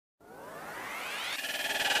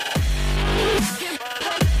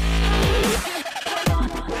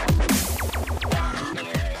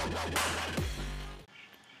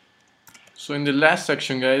So in the last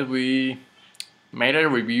section, guys, we made a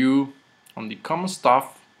review on the common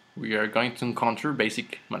stuff we are going to encounter,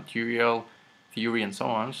 basic material theory and so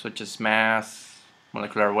on, such as mass,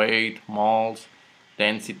 molecular weight, moles,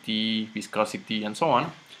 density, viscosity, and so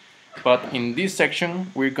on. But in this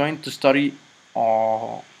section, we're going to study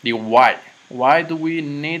the why. Why do we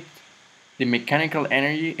need the mechanical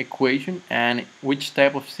energy equation and which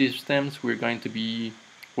type of systems we're going to be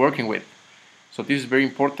working with. So this is very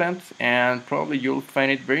important, and probably you'll find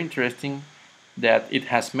it very interesting that it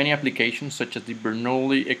has many applications such as the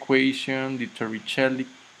Bernoulli equation, the Torricelli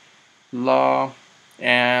law,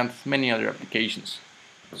 and many other applications.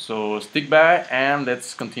 So stick by and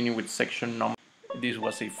let's continue with section number. This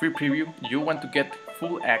was a free preview. You want to get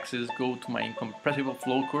full access, go to my incompressible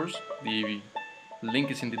flow course. The link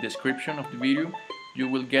is in the description of the video. You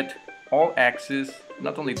will get all access.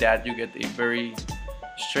 Not only that, you get a very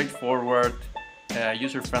straightforward,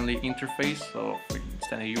 user-friendly interface. So for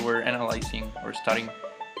instance, you were analyzing or studying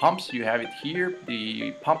pumps, you have it here,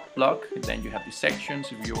 the pump block, and then you have the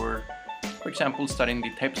sections. If you were, for example, studying the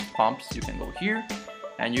types of pumps, you can go here,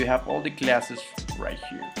 and you have all the classes right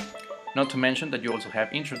here. Not to mention that you also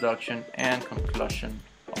have introduction and conclusion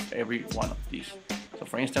of every one of these. So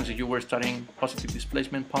for instance, if you were studying positive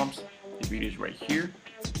displacement pumps, the video is right here.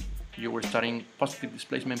 You were studying positive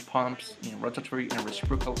displacement pumps in rotatory and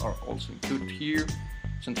reciprocal are also included here.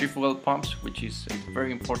 Centrifugal pumps, which is a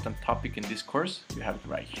very important topic in this course, you have it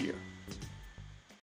right here.